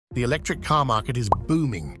The electric car market is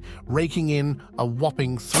booming, raking in a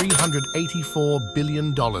whopping $384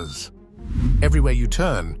 billion. Everywhere you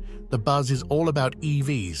turn, the buzz is all about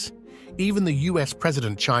EVs. Even the US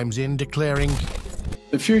president chimes in, declaring,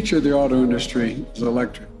 "The future of the auto industry is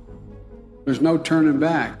electric. There's no turning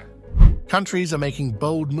back." Countries are making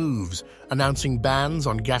bold moves, announcing bans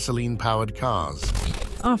on gasoline-powered cars.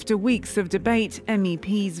 After weeks of debate,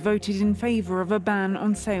 MEPs voted in favour of a ban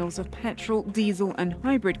on sales of petrol, diesel and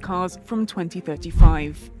hybrid cars from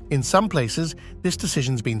 2035. In some places, this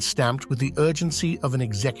decision's been stamped with the urgency of an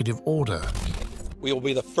executive order. We will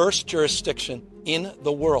be the first jurisdiction in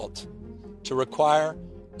the world to require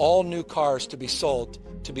all new cars to be sold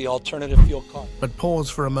to be alternative fuel cars. But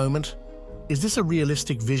pause for a moment. Is this a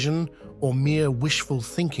realistic vision or mere wishful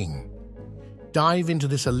thinking? Dive into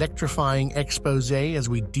this electrifying expose as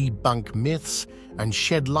we debunk myths and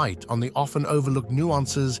shed light on the often overlooked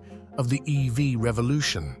nuances of the EV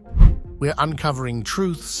revolution. We're uncovering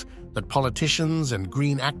truths that politicians and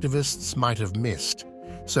green activists might have missed.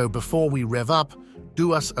 So before we rev up,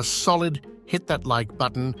 do us a solid, hit that like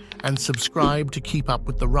button and subscribe to keep up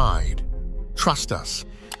with the ride. Trust us,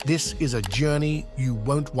 this is a journey you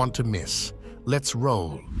won't want to miss. Let's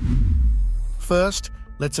roll. First,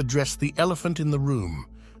 let's address the elephant in the room,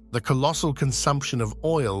 the colossal consumption of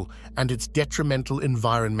oil and its detrimental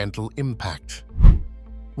environmental impact.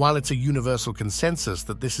 While it's a universal consensus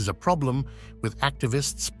that this is a problem, with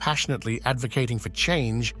activists passionately advocating for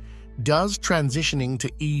change, does transitioning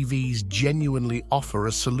to EVs genuinely offer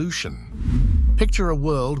a solution? Picture a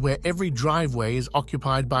world where every driveway is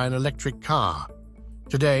occupied by an electric car.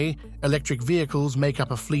 Today, electric vehicles make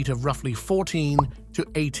up a fleet of roughly 14 to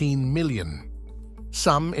 18 million.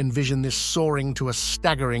 Some envision this soaring to a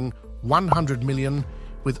staggering 100 million,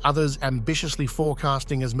 with others ambitiously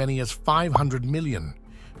forecasting as many as 500 million.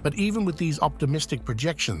 But even with these optimistic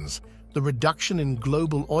projections, the reduction in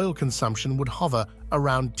global oil consumption would hover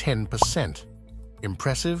around 10%.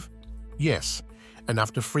 Impressive? Yes.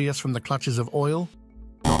 Enough to free us from the clutches of oil?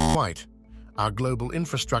 Not quite. Our global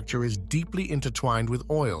infrastructure is deeply intertwined with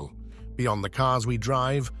oil. Beyond the cars we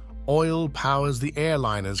drive, oil powers the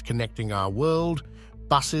airliners connecting our world,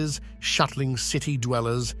 buses shuttling city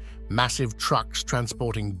dwellers, massive trucks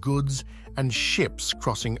transporting goods, and ships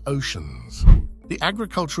crossing oceans. The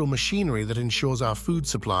agricultural machinery that ensures our food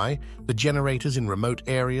supply, the generators in remote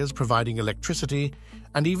areas providing electricity,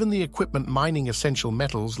 and even the equipment mining essential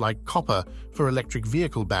metals like copper for electric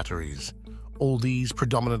vehicle batteries. All these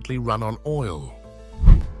predominantly run on oil.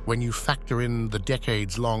 When you factor in the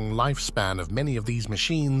decades-long lifespan of many of these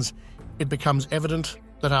machines, it becomes evident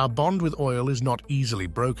that our bond with oil is not easily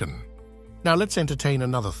broken. Now let's entertain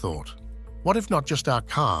another thought. What if not just our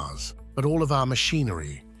cars, but all of our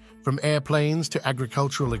machinery, from airplanes to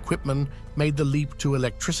agricultural equipment, made the leap to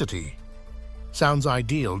electricity? Sounds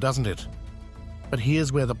ideal, doesn't it? But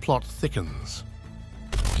here's where the plot thickens.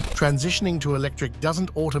 Transitioning to electric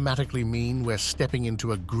doesn't automatically mean we're stepping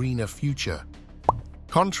into a greener future.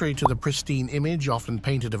 Contrary to the pristine image often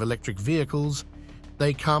painted of electric vehicles,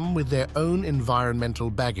 they come with their own environmental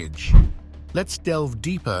baggage. Let's delve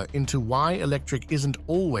deeper into why electric isn't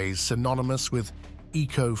always synonymous with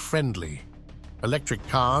eco-friendly. Electric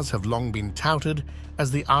cars have long been touted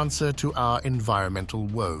as the answer to our environmental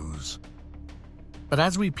woes. But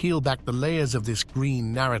as we peel back the layers of this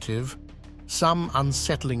green narrative, some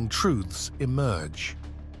unsettling truths emerge.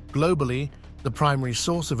 Globally, the primary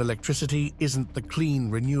source of electricity isn't the clean,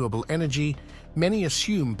 renewable energy many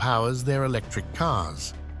assume powers their electric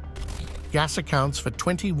cars. Gas accounts for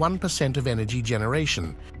 21% of energy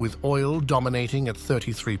generation, with oil dominating at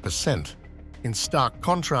 33%. In stark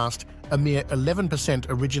contrast, a mere 11%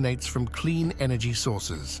 originates from clean energy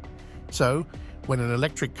sources. So, when an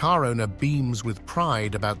electric car owner beams with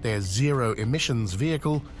pride about their zero-emissions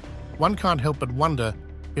vehicle, one can't help but wonder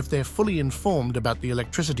if they're fully informed about the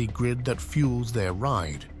electricity grid that fuels their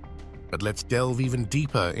ride. But let's delve even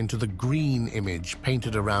deeper into the green image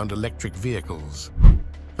painted around electric vehicles.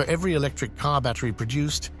 For every electric car battery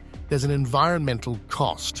produced, there's an environmental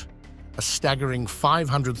cost. A staggering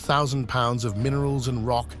 500,000 pounds of minerals and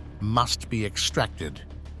rock must be extracted.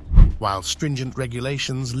 While stringent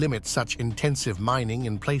regulations limit such intensive mining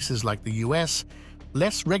in places like the US,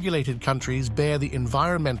 less regulated countries bear the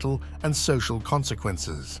environmental and social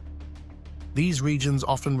consequences. These regions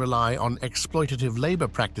often rely on exploitative labor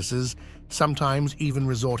practices, sometimes even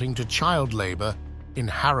resorting to child labor in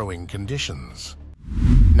harrowing conditions.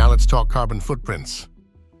 Now let's talk carbon footprints.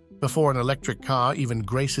 Before an electric car even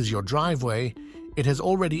graces your driveway, it has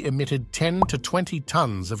already emitted 10 to 20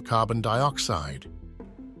 tons of carbon dioxide.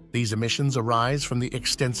 These emissions arise from the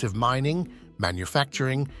extensive mining,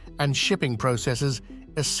 manufacturing, and shipping processes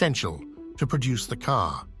essential to produce the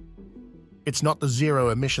car. It's not the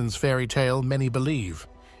zero-emissions fairy tale many believe.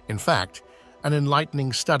 In fact, an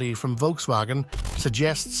enlightening study from Volkswagen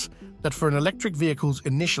suggests that for an electric vehicle's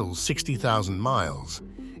initial 60,000 miles,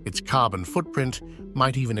 its carbon footprint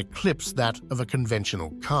might even eclipse that of a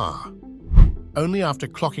conventional car. Only after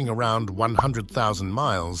clocking around 100,000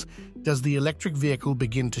 miles does the electric vehicle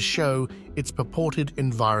begin to show its purported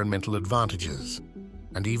environmental advantages.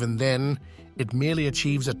 And even then, it merely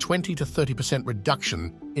achieves a 20 to 30%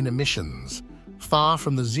 reduction in emissions, far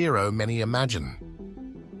from the zero many imagine.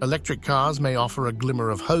 Electric cars may offer a glimmer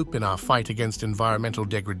of hope in our fight against environmental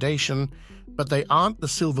degradation, but they aren't the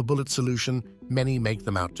silver bullet solution many make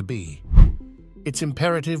them out to be. It's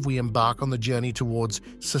imperative we embark on the journey towards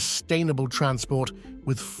sustainable transport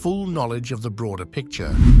with full knowledge of the broader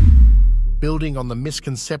picture. Building on the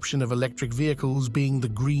misconception of electric vehicles being the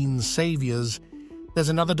green saviors, there's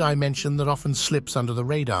another dimension that often slips under the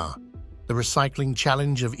radar: the recycling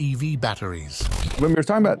challenge of EV batteries. When we're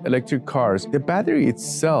talking about electric cars, the battery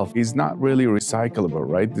itself is not really recyclable,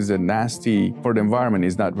 right? This is nasty for the environment,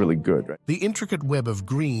 is not really good, right? The intricate web of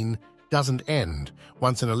green doesn't end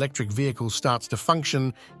once an electric vehicle starts to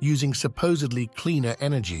function using supposedly cleaner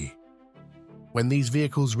energy. When these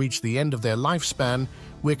vehicles reach the end of their lifespan,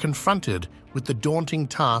 we're confronted with the daunting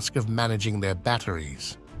task of managing their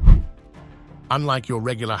batteries. Unlike your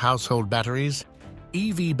regular household batteries,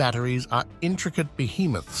 EV batteries are intricate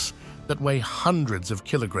behemoths that weigh hundreds of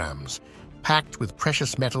kilograms, packed with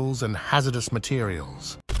precious metals and hazardous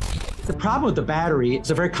materials. The problem with the battery, it's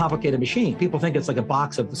a very complicated machine. People think it's like a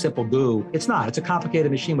box of simple goo. It's not. It's a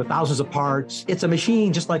complicated machine with thousands of parts. It's a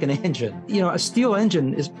machine just like an engine. You know, a steel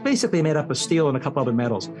engine is basically made up of steel and a couple other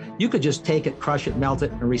metals. You could just take it, crush it, melt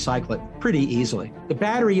it, and recycle it pretty easily. The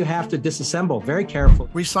battery you have to disassemble very carefully.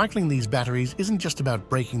 Recycling these batteries isn't just about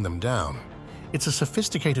breaking them down. It's a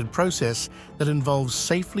sophisticated process that involves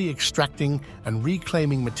safely extracting and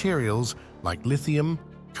reclaiming materials like lithium,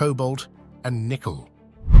 cobalt, and nickel.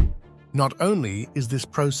 Not only is this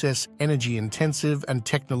process energy-intensive and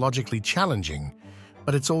technologically challenging,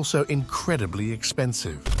 but it's also incredibly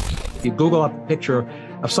expensive. If you Google up a picture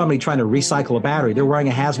of somebody trying to recycle a battery, they're wearing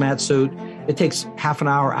a hazmat suit. It takes half an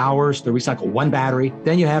hour, hours to recycle one battery.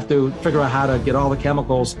 Then you have to figure out how to get all the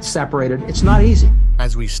chemicals separated. It's not easy.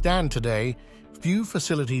 As we stand today, few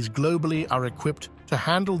facilities globally are equipped to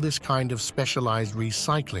handle this kind of specialized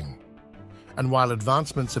recycling. And while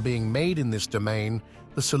advancements are being made in this domain,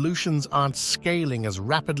 the solutions aren't scaling as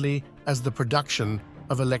rapidly as the production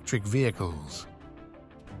of electric vehicles.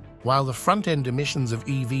 While the front-end emissions of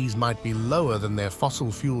EVs might be lower than their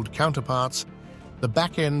fossil-fueled counterparts, the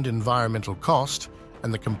back-end environmental cost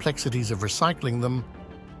and the complexities of recycling them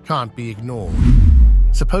can't be ignored.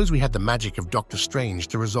 Suppose we had the magic of Dr. Strange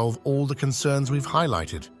to resolve all the concerns we've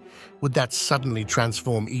highlighted. Would that suddenly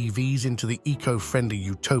transform EVs into the eco-friendly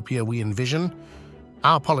utopia we envision?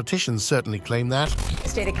 Our politicians certainly claim that.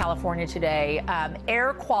 State of California today,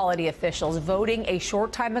 air quality officials voting a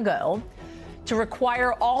short time ago to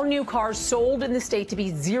require all new cars sold in the state to be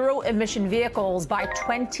zero-emission vehicles by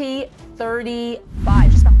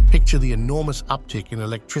 2035. Picture the enormous uptick in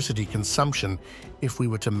electricity consumption if we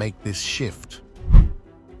were to make this shift.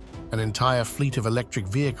 An entire fleet of electric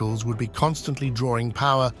vehicles would be constantly drawing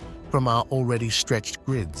power from our already stretched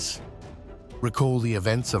grids. Recall the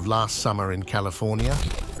events of last summer in California?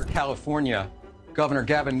 For California, Governor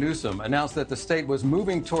Gavin Newsom announced that the state was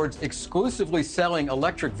moving towards exclusively selling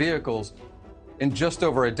electric vehicles in just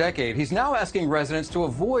over a decade. He's now asking residents to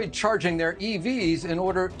avoid charging their EVs in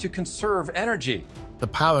order to conserve energy. The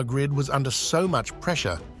power grid was under so much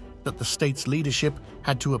pressure that the state's leadership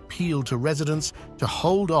had to appeal to residents to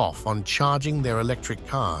hold off on charging their electric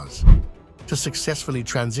cars. To successfully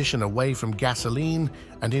transition away from gasoline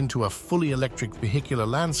and into a fully electric vehicular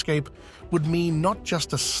landscape would mean not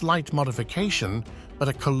just a slight modification, but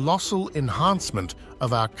a colossal enhancement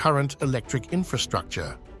of our current electric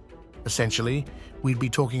infrastructure. Essentially, we'd be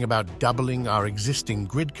talking about doubling our existing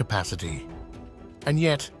grid capacity. And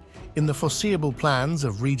yet, in the foreseeable plans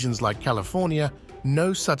of regions like California,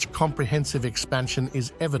 no such comprehensive expansion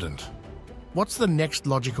is evident. What's the next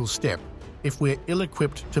logical step if we're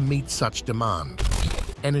ill-equipped to meet such demand?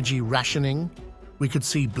 Energy rationing? We could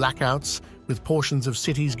see blackouts, with portions of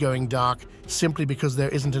cities going dark simply because there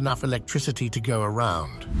isn't enough electricity to go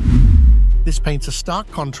around. This paints a stark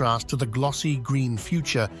contrast to the glossy green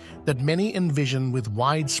future that many envision with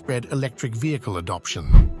widespread electric vehicle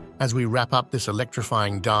adoption. As we wrap up this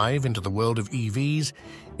electrifying dive into the world of EVs,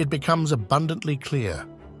 it becomes abundantly clear.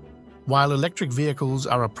 While electric vehicles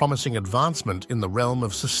are a promising advancement in the realm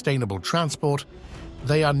of sustainable transport,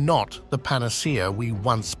 they are not the panacea we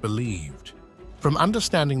once believed. From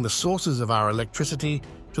understanding the sources of our electricity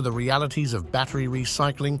to the realities of battery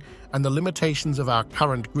recycling and the limitations of our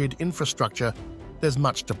current grid infrastructure, there's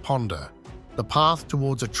much to ponder. The path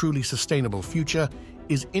towards a truly sustainable future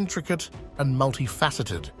is intricate and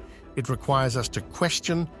multifaceted. It requires us to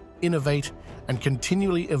question, innovate, and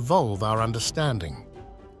continually evolve our understanding.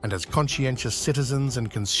 And as conscientious citizens and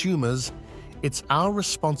consumers, it's our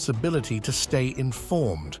responsibility to stay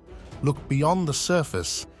informed, look beyond the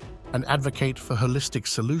surface, and advocate for holistic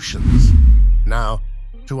solutions. Now,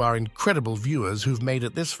 to our incredible viewers who've made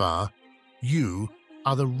it this far, you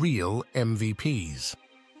are the real MVPs.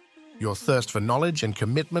 Your thirst for knowledge and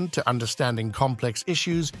commitment to understanding complex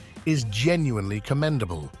issues is genuinely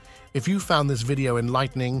commendable. If you found this video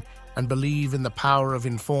enlightening and believe in the power of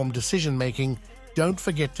informed decision-making, don't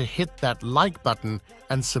forget to hit that like button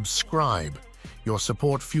and subscribe. Your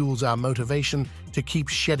support fuels our motivation to keep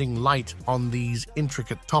shedding light on these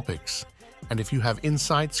intricate topics. And if you have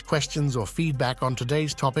insights, questions, or feedback on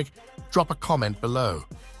today's topic, drop a comment below.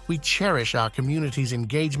 We cherish our community's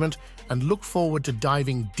engagement and look forward to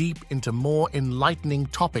diving deep into more enlightening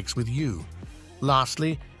topics with you.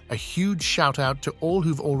 Lastly, a huge shout out to all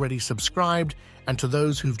who've already subscribed and to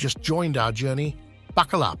those who've just joined our journey.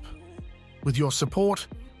 Buckle up. With your support,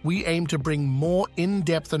 we aim to bring more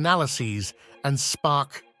in-depth analyses and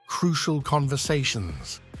spark crucial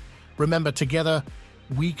conversations. Remember, together,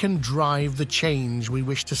 we can drive the change we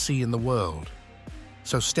wish to see in the world.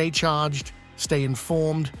 So stay charged, stay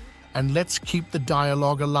informed, and let's keep the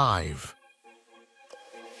dialogue alive.